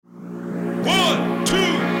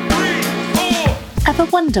Ever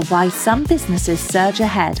wonder why some businesses surge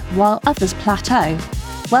ahead while others plateau?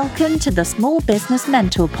 Welcome to the Small Business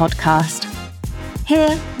Mentor podcast.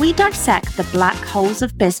 Here, we dissect the black holes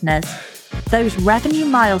of business, those revenue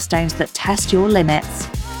milestones that test your limits.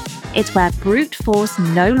 It's where brute force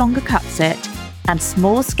no longer cuts it, and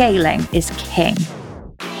small scaling is king.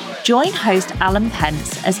 Join host Alan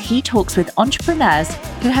Pence as he talks with entrepreneurs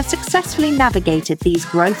who have successfully navigated these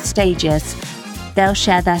growth stages. They'll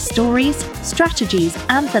share their stories, strategies,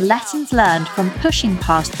 and the lessons learned from pushing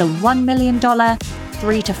past the $1 million,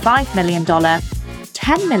 $3 to $5 million,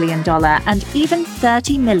 $10 million, and even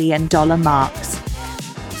 $30 million marks.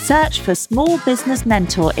 Search for Small Business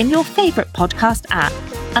Mentor in your favorite podcast app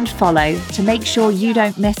and follow to make sure you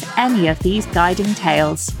don't miss any of these guiding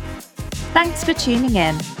tales. Thanks for tuning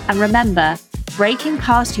in, and remember, breaking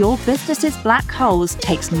past your business's black holes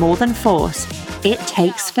takes more than force. It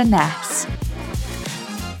takes finesse.